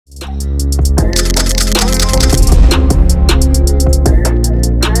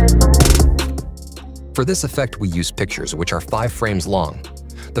For this effect, we use pictures, which are 5 frames long.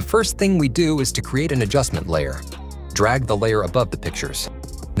 The first thing we do is to create an adjustment layer. Drag the layer above the pictures.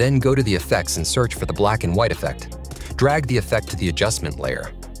 Then go to the effects and search for the black and white effect. Drag the effect to the adjustment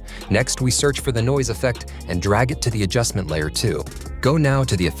layer. Next, we search for the noise effect and drag it to the adjustment layer too. Go now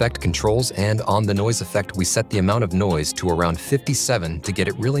to the effect controls, and on the noise effect, we set the amount of noise to around 57 to get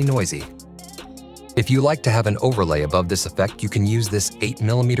it really noisy. If you like to have an overlay above this effect, you can use this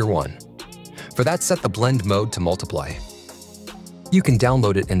 8mm one. For that, set the blend mode to multiply. You can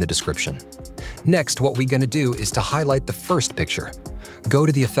download it in the description. Next, what we're gonna do is to highlight the first picture. Go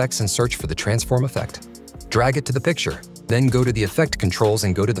to the effects and search for the transform effect. Drag it to the picture. Then go to the effect controls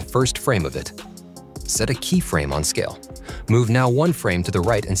and go to the first frame of it. Set a keyframe on scale. Move now 1 frame to the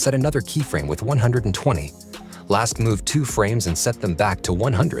right and set another keyframe with 120. Last, move 2 frames and set them back to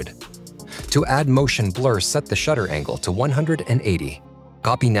 100. To add motion blur, set the shutter angle to 180.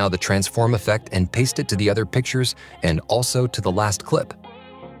 Copy now the transform effect and paste it to the other pictures and also to the last clip.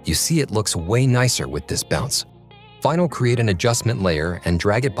 You see it looks way nicer with this bounce. Final, create an adjustment layer and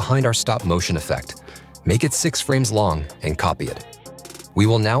drag it behind our stop motion effect. Make it 6 frames long and copy it. We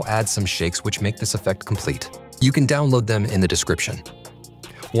will now add some shakes which make this effect complete. You can download them in the description.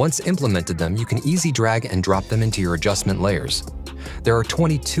 Once implemented them, you can easily drag and drop them into your adjustment layers. There are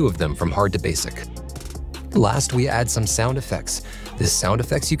 22 of them from hard to basic. Last, we add some sound effects. This sound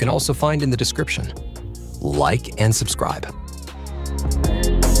effects you can also find in the description. Like and subscribe.